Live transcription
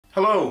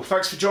Hello,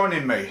 thanks for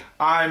joining me.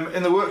 I'm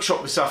in the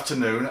workshop this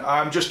afternoon.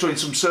 I'm just doing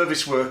some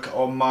service work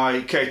on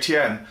my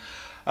KTM.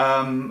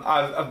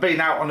 I've been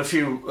out on a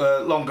few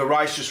longer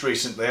rides just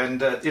recently, and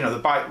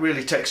the bike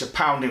really takes a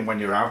pounding when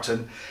you're out,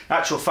 and in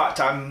actual fact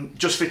I'm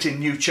just fitting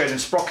new chain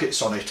and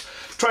sprockets on it.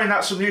 Trying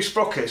out some new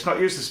sprockets, not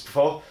used this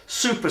before,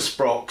 Super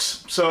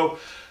Sprox. So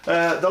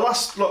the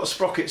last lot of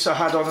sprockets I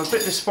had on, I was a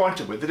bit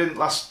disappointed with. They didn't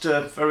last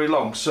very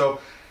long,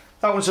 so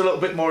that one's a little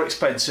bit more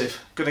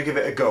expensive. Going to give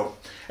it a go.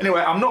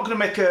 Anyway, I'm not going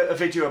to make a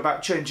video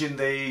about changing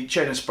the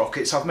chain and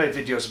sprockets. I've made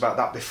videos about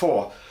that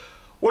before.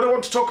 What I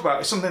want to talk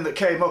about is something that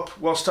came up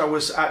whilst I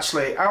was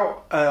actually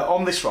out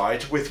on this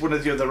ride with one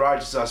of the other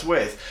riders I was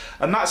with,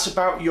 and that's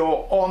about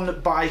your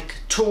on-bike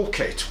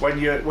toolkit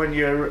when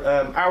you're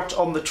out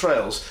on the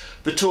trails,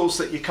 the tools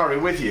that you carry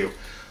with you.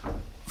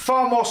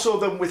 Far more so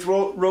than with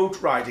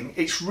road riding,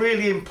 it's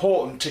really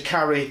important to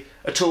carry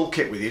a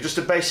toolkit with you, just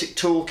a basic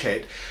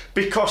toolkit,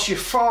 because you're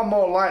far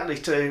more likely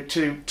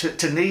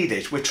to need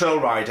it with trail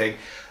riding.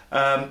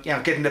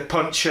 Getting a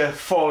puncture,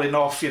 falling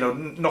off,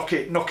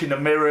 knocking a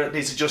mirror that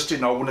needs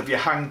adjusting, or one of your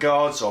hand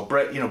guards, or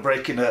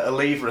breaking a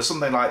lever or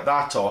something like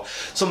that, or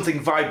something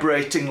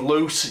vibrating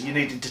loose you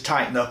needing to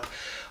tighten up.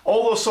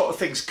 All those sort of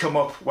things come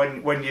up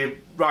when you're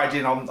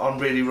riding on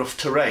really rough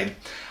terrain.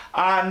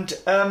 And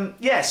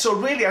so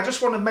really I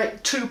just want to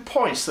make 2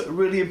 points that are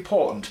really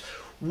important.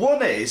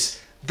 One is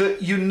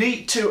that you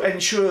need to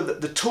ensure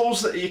that the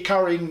tools that you're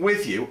carrying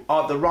with you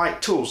are the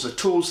right tools, the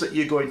tools that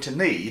you're going to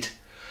need.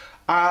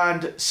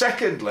 And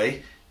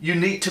secondly, you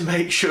need to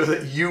make sure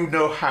that you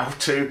know how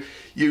to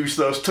use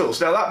those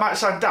tools. Now that might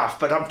sound daft,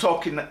 but I'm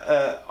talking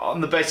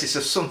on the basis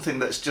of something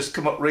that's just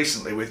come up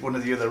recently with one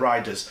of the other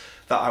riders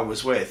that I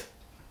was with.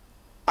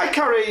 I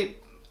carry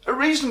a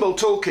reasonable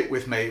toolkit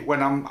with me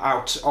when I'm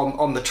out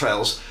on the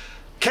trails.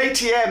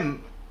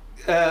 KTM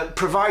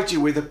provides you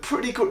with a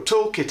pretty good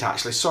toolkit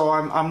actually, so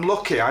I'm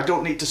lucky. I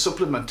don't need to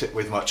supplement it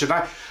with much, and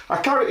I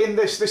carry it in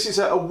this is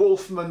a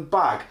Wolfman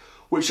bag,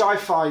 which I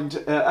find,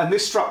 and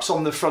this straps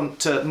on the front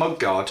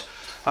mudguard.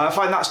 I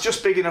find that's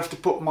just big enough to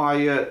put my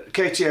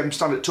KTM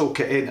standard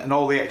toolkit in and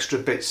all the extra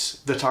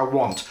bits that I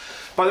want.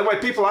 By the way,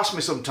 people ask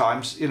me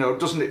sometimes,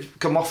 doesn't it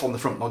come off on the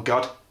front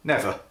mudguard?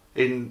 Never.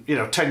 In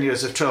 10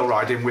 years of trail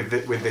riding with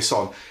this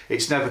on,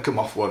 it's never come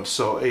off once,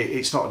 so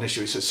it's not an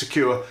issue. It's a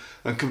secure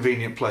and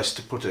convenient place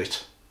to put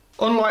it.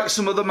 Unlike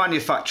some other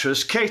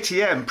manufacturers,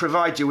 KTM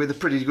provide you with a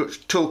pretty good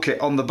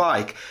toolkit on the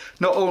bike.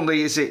 Not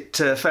only is it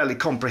fairly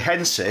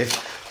comprehensive,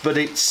 but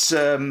it's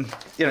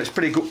it's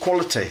pretty good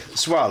quality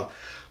as well.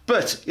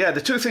 But yeah,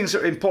 the 2 things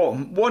that are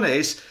important. One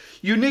is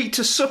you need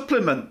to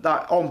supplement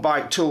that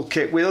on-bike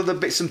toolkit with other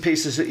bits and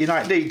pieces that you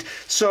might need.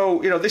 So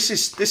this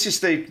is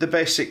the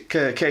basic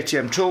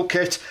KTM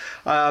toolkit.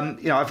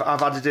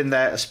 I've added in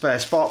there a spare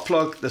spark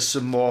plug. There's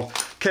some more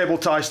cable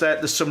ties there.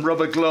 There's some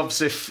rubber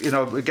gloves if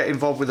we get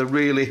involved with a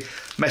really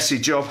messy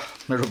job.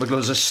 My rubber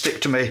gloves will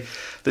stick to me.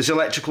 There's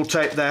electrical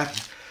tape there.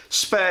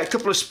 A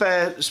couple of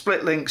spare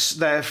split links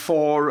there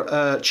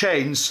for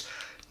chains.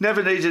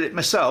 Never needed it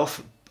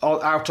myself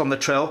out on the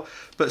trail,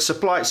 but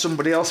supplied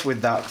somebody else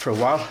with that for a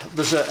while.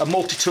 There's a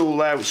multi-tool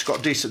there which has got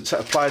a decent set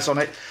of pliers on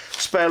it,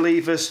 spare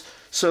levers,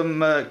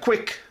 some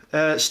quick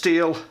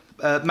steel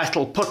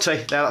metal putty.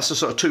 Now that's a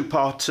sort of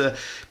 2-part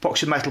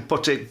epoxy metal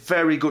putty,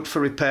 very good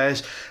for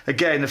repairs.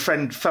 Again, a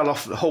friend fell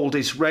off to hold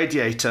his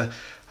radiator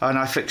and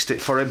I fixed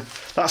it for him.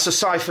 That's a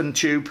siphon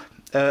tube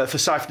for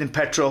siphoning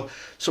petrol.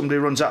 Somebody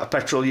runs out of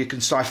petrol, you can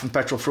siphon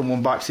petrol from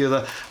one bike to the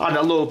other, and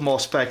a load more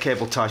spare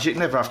cable ties. You can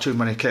never have too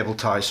many cable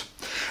ties.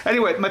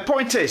 Anyway, my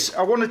point is,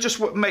 I want to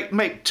just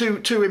make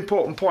two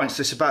important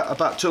points about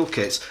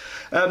toolkits.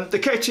 The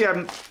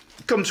KTM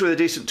comes with a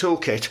decent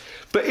toolkit,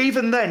 but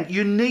even then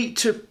you need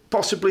to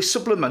possibly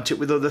supplement it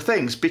with other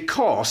things,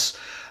 because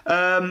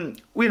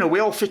we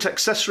all fit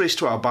accessories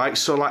to our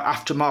bikes, so like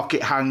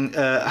aftermarket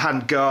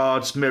hand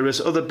guards, mirrors,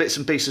 other bits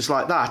and pieces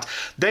like that.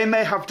 They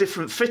may have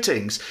different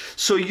fittings,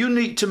 so you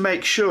need to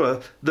make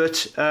sure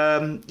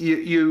that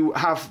you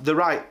have the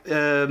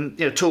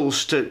right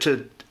tools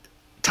to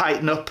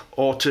tighten up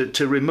or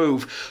to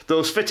remove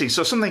those fittings.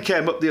 So something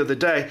came up the other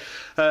day.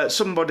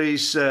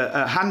 Somebody's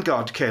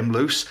handguard came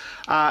loose.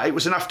 It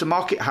was an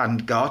aftermarket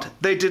handguard.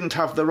 They didn't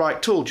have the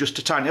right tool just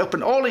to tighten it up,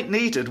 and all it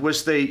needed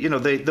was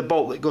the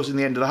bolt that goes in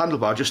the end of the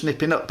handlebar just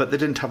nipping up, but they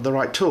didn't have the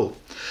right tool.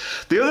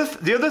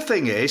 The other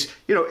thing is,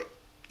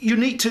 you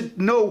need to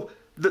know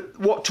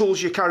what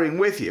tools you're carrying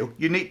with you.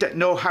 You need to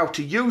know how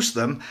to use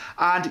them,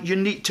 and you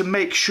need to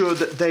make sure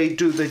that they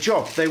do the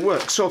job, they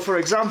work. So for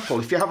example,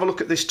 if you have a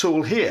look at this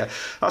tool here,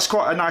 that's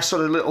quite a nice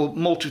sort of little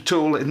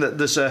multi-tool in that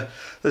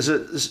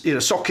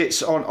there's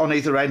sockets on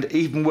either end. It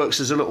even works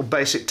as a little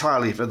basic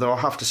tyre lever, though I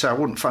have to say I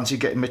wouldn't fancy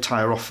getting my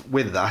tyre off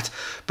with that.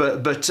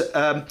 But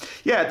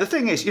the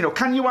thing is,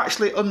 can you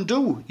actually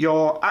undo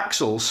your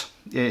axles,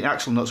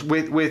 axle nuts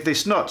with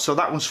this nut? So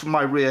that one's for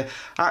my rear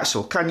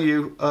axle. Can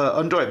you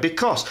undo it?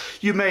 Because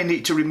you may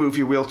need to remove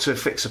your wheel to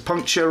fix a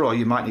puncture, or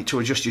you might need to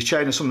adjust your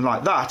chain or something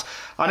like that.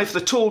 And if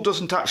the tool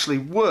doesn't actually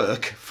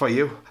work for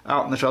you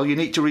out on the trail, you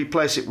need to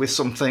replace it with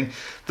something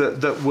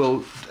that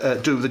will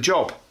do the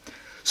job.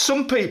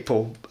 Some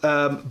people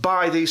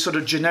buy these sort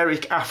of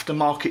generic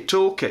aftermarket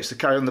toolkits to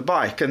carry on the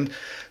bike, and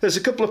there's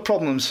a couple of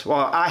problems.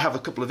 Well, I have a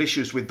couple of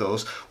issues with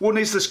those. One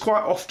is there's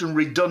quite often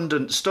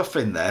redundant stuff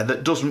in there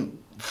that doesn't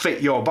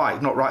fit your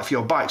bike, not right for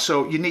your bike.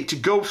 So you need to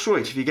go through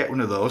it if you get one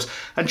of those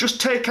and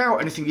just take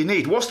out anything you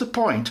need. What's the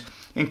point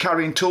in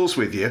carrying tools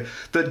with you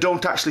that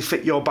don't actually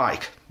fit your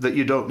bike, that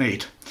you don't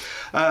need?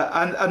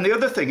 And the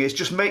other thing is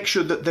just make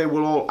sure that they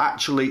will all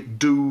actually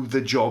do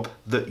the job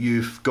that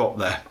you've got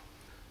there.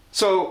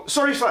 So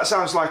sorry if that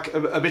sounds like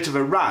a bit of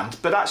a rant,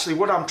 but actually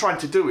what I'm trying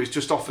to do is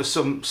just offer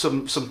some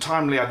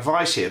timely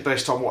advice here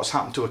based on what's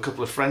happened to a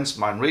couple of friends of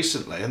mine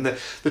recently. And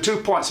the 2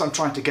 points I'm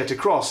trying to get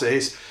across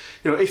is,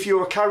 if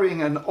you're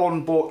carrying an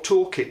on-board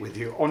toolkit with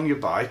you on your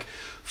bike,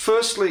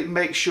 firstly,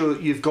 make sure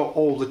you've got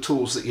all the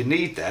tools that you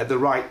need there, the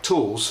right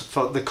tools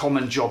for the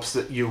common jobs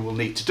that you will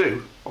need to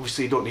do.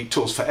 Obviously, you don't need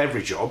tools for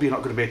every job. You're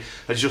not going to be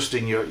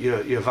adjusting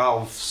your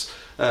valves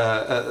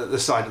at the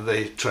side of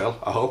the trail,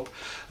 I hope.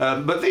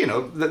 But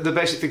the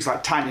basic things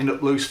like tightening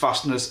up loose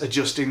fasteners,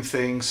 adjusting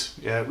things,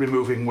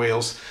 removing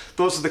wheels,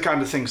 those are the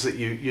kind of things that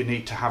you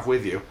need to have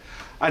with you.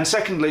 And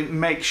secondly,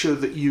 make sure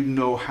that you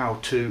know how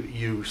to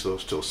use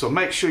those tools. So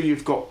make sure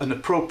you've got an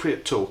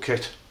appropriate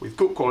toolkit with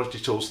good quality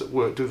tools that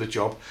do the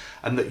job,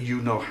 and that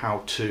you know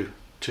how to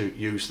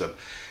use them.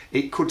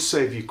 It could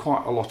save you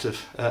quite a lot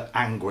of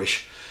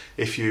anguish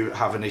if you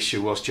have an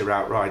issue whilst you're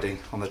out riding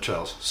on the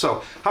trails.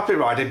 So happy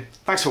riding,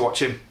 thanks for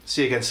watching,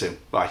 see you again soon,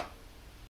 bye.